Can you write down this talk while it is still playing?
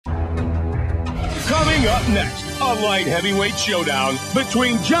Coming up next, a light heavyweight showdown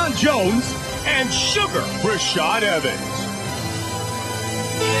between Jon Jones and Sugar Rashad Evans.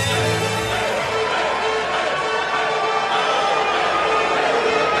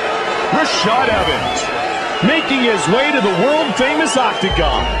 Rashad Evans, making his way to the world-famous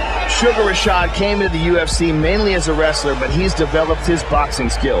octagon. Sugar Rashad came to the UFC mainly as a wrestler, but he's developed his boxing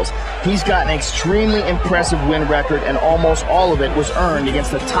skills. He's got an extremely impressive win record, and almost all of it was earned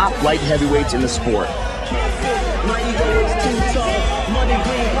against the top light heavyweights in the sport.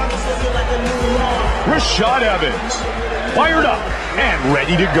 Rashad Evans, fired up and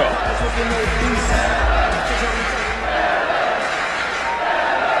ready to go.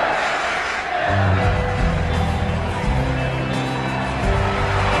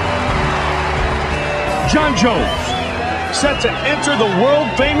 Jon Jones, set to enter the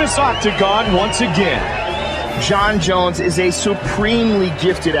world-famous octagon once again. Jon Jones is a supremely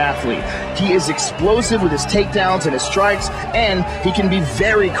gifted athlete. He is explosive with his takedowns and his strikes, and he can be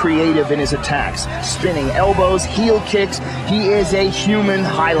very creative in his attacks. Spinning elbows, heel kicks, he is a human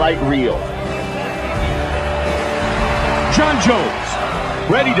highlight reel. Jon Jones,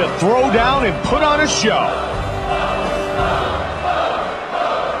 ready to throw down and put on a show.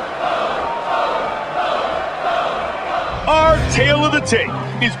 Our Tale of the Tape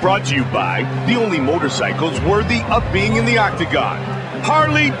is brought to you by the only motorcycles worthy of being in the octagon,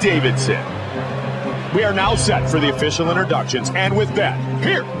 Harley-Davidson. We are now set for the official introductions, and with that,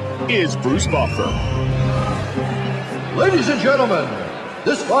 here is Bruce Buffer. Ladies and gentlemen,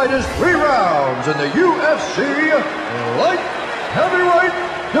 this fight is 3 rounds in the UFC Light Heavyweight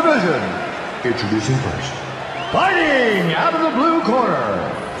Division. Introducing first, fighting out of the blue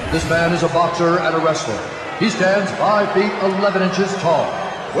corner. This man is a boxer and a wrestler. He stands 5 feet 11 inches tall,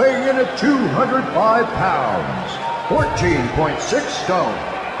 weighing in at 205 pounds, 14.6 stone,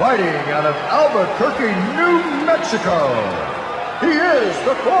 fighting out of Albuquerque, New Mexico. He is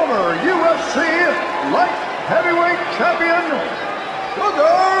the former UFC Light Heavyweight Champion,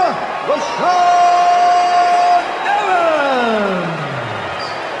 Sugar Rashad Evans.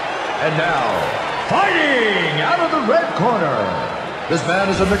 And now, fighting out of the red corner. This man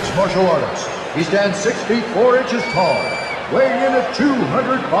is a mixed martial artist. He stands 6 feet 4 inches tall, weighing in at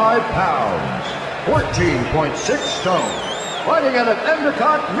 205 pounds, 14.6 stone, fighting out of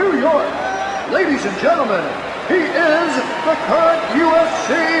Endicott, New York. Ladies and gentlemen, he is the current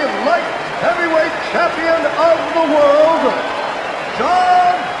UFC Light Heavyweight Champion of the world,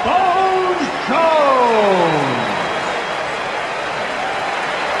 Jon Bones Jones.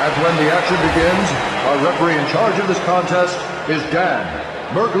 And when the action begins, our referee in charge of this contest is Dan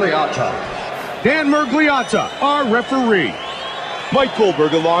Mergliata. Dan Mergliata, our referee. Mike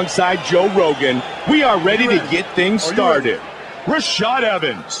Goldberg alongside Joe Rogan. We are ready to get things started. Rashad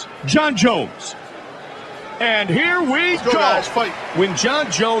Evans, Jon Jones. And here we go. Guys, fight. When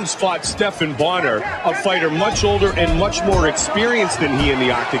Jon Jones fought Stephan Bonner, a fighter much older and much more experienced than he in the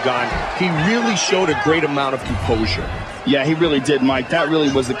octagon, he really showed a great amount of composure. Yeah, he really did, Mike. That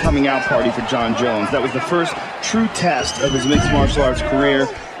really was the coming out party for Jon Jones. That was the first true test of his mixed martial arts career,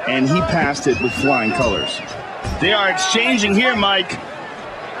 and he passed it with flying colors. They are exchanging here, Mike.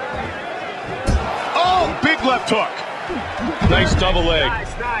 Oh, big left hook. Nice double leg.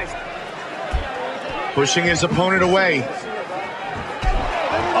 Nice. Pushing his opponent away.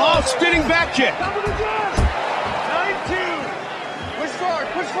 Oh, spinning back kick. 9-2. Push forward,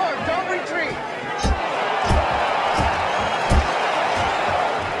 don't retreat.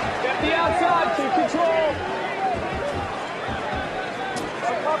 Get the outside, keep control. A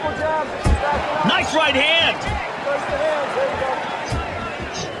couple jabs. Nice right hand. Push the hands, there you go.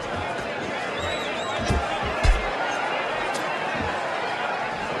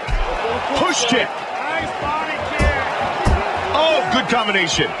 Push kick. Nice body kick. Oh, good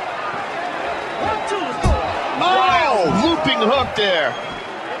combination. 1, 2, let's go. Oh, looping hook there.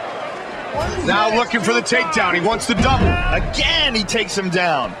 Now looking for the takedown. He wants the double. Again, he takes him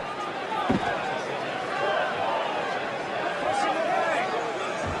down.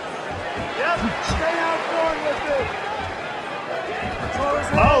 Yep, stay out going with it.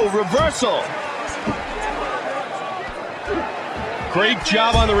 Oh, reversal. Great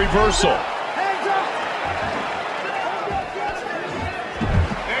job on the reversal. Hands up.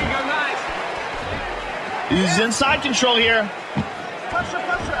 There you go, nice. He's inside control here. Pressure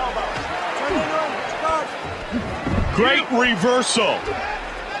elbow. Turn it on. Start. Great reversal.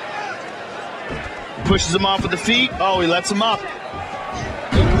 Pushes him off with the feet. Oh, he lets him up.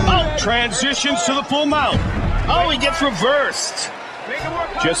 Oh, Transitions to the full mount. oh, he gets reversed.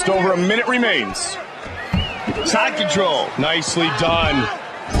 Just over a minute remains. Side control. Nicely done.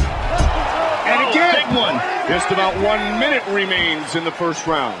 And again. Big Just about 1 minute remains in the first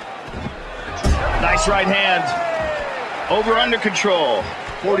round. Nice right hand. Over under control.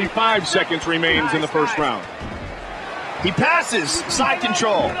 45 seconds remains in the first round. He passes, side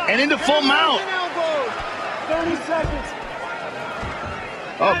control, and into full mount. 30 seconds.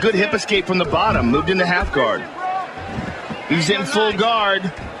 Oh, good hip escape from the bottom. Moved into half guard. He's in full guard.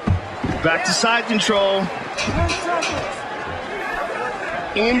 Back to side control. 10 seconds.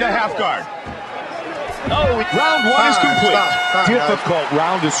 Into half guard. Oh, Round one is complete. Stop, Difficult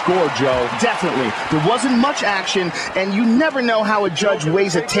round to score, Joe. definitely. There wasn't much action, and you never know how a judge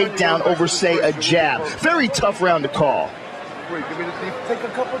weighs a takedown over, say, a jab. Very tough round to call. Wait, give me the deep. Take a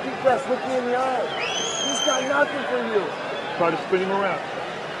couple deep breaths. Look me in the eye. He's got nothing for you. Try to spin him around.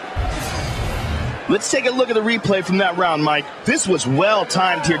 Let's take a look at the replay from that round, Mike. This was well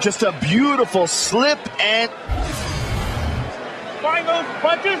timed here. Just a beautiful slip and... Find those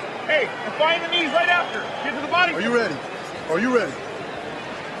punches. Hey, and find the knees right after. Get to the body. Are you ready? Are you ready?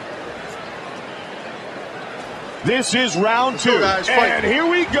 This is round two, guys, fight. and here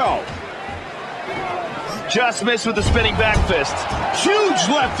we go. just missed with the spinning back fist. Huge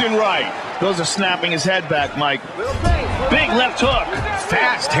left and right. Those are snapping his head back, Mike. Big left hook.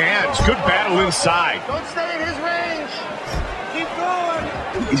 Fast hands. Good battle inside. Don't stay in his range. Keep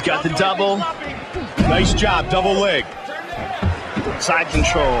going. He's got the double. Nice job, double leg. Side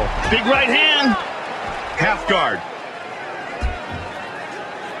control. Big right hand. Half guard.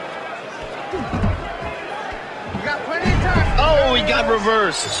 You got plenty of time. Oh, he got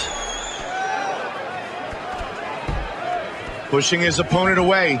reversed. Pushing his opponent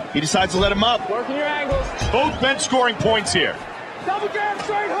away. He decides to let him up. Working your angles. Both men scoring points here. Double jab,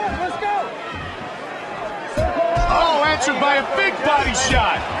 straight hook. Let's go. Oh, answered by a big body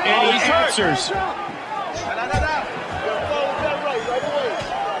shot. And he answers.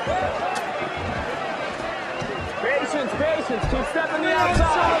 Patience, patience. Keep stepping the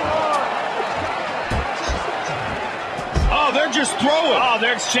outside. Oh, they're just throwing. Oh,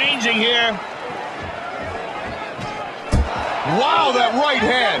 they're exchanging here. Wow, that right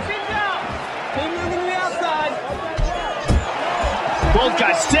hand. Keep moving to the outside. Both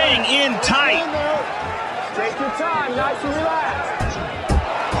guys staying in tight. Take your time. Nice and relaxed.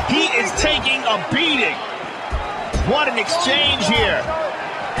 He is taking a beating. What an exchange here.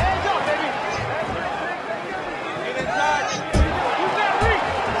 Hands up, baby. Get inside. Use that reach.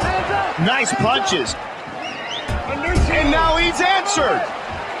 Hands up. Nice punches. And now he's answered.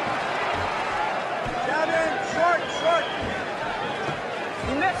 Jab in. Short, short.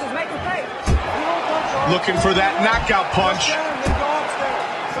 He misses. Make him pay. Looking for that knockout punch. Down, then go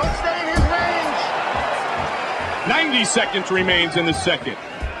upstairs. Don't stay in his range. 90 seconds remains in the second.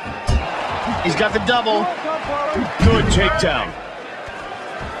 He's got the double. Good takedown.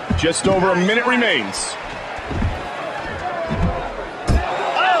 Just over a minute remains.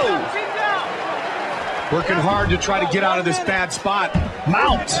 Oh, Working hard to try to get out of this bad spot.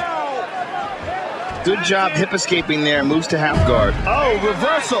 mount. Good job hip escaping there. Moves to half guard. Oh,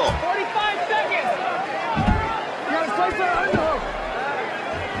 reversal. 45 seconds. You gotta place that underhook.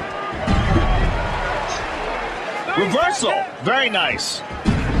 Reversal. Very nice.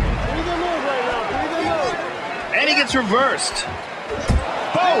 Breathe and move right now. Breathe and move. And he gets reversed.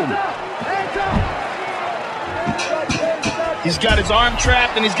 Boom! Hands up. He's got his arm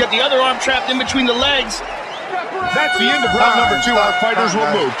trapped, and he's got the other arm trapped in between the legs. That's the end of round number two. Our fighters will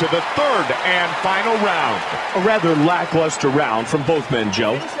move to the third and final round. A rather lackluster round from both men,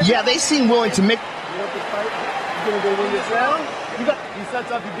 Joe. Yeah, they seem willing to make... You want this fight? You gonna go win this round? He sets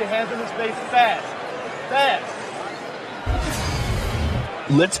up, you get hands in his face fast. Fast.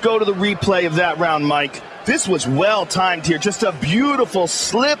 Let's go to the replay of that round, Mike. This was well timed here. Just a beautiful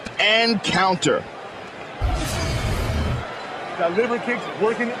slip and counter. That liver kicks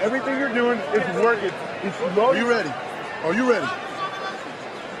working. Everything you're doing is working. Are you ready? Are you ready?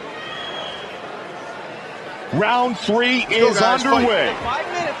 Round three is guys, underway. 5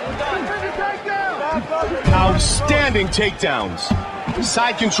 minutes. We're done. Outstanding takedowns.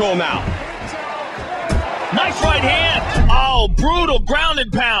 Side control now. Nice right hand. Oh, brutal ground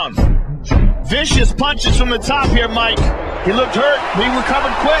and pound. Vicious punches from the top here, Mike. He looked hurt, but he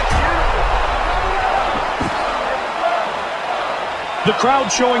recovered quick. The crowd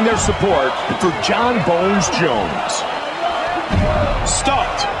showing their support for John Bones Jones.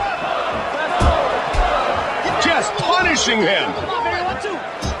 Stuffed. Just punishing him.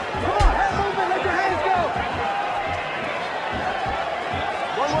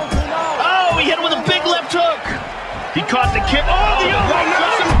 Oh, he hit him with a big left hook. He caught the kick. Oh, the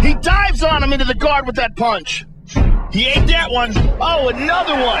elbow. He dives on him into the guard with that punch. He ate that one. Oh,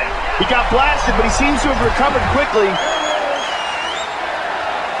 another one. He got blasted, but he seems to have recovered quickly.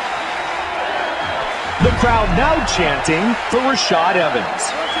 The crowd now chanting for Rashad Evans.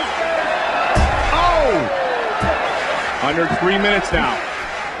 Oh! Under 3 minutes now.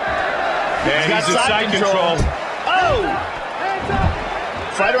 And he's in side control. Oh!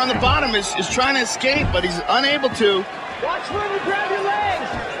 Fighter on the bottom is trying to escape, but he's unable to. Watch when you grab your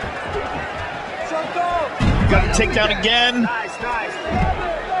legs. Got to take down again. Nice.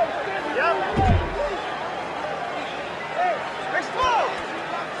 Yep.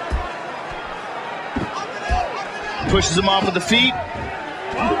 Pushes him off with the feet.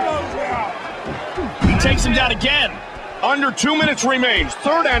 He takes him down again. Under 2 minutes remains.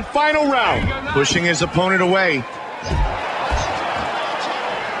 Third and final round. Pushing his opponent away.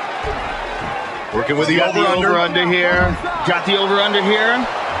 Working with the over-under here. Got the over-under here.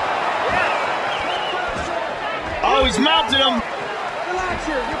 Oh, he's mounted him. Relax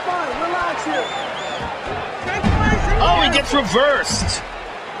here. You're fine. Relax here. Oh, he gets reversed.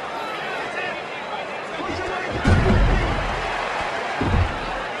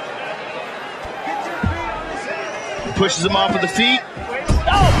 Pushes him off with the feet.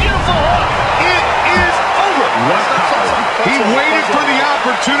 Oh, beautiful hook. It is over. What power. He waited for the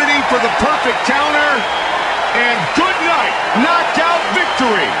opportunity for the perfect counter. And good night. Knockout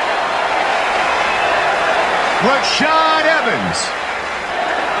victory. Rashad Evans.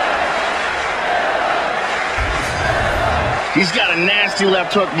 He's got a nasty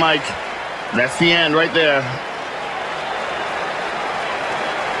left hook, Mike. That's the end right there.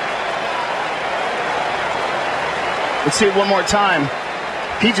 Let's see it one more time.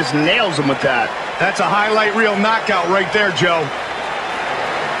 He just nails him with that. That's a highlight reel knockout right there, Joe.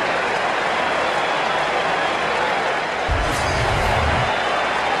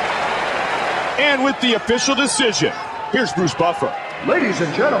 And with the official decision, here's Bruce Buffer. Ladies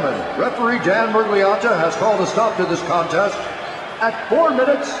and gentlemen, referee Dan Mergliata has called a stop to this contest at 4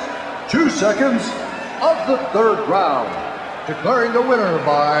 minutes, 2 seconds of the third round, declaring the winner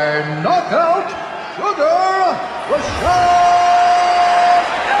by knockout, Sugar Rashad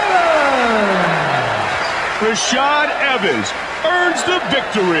Evans! Rashad Evans earns the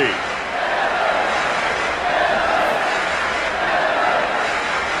victory.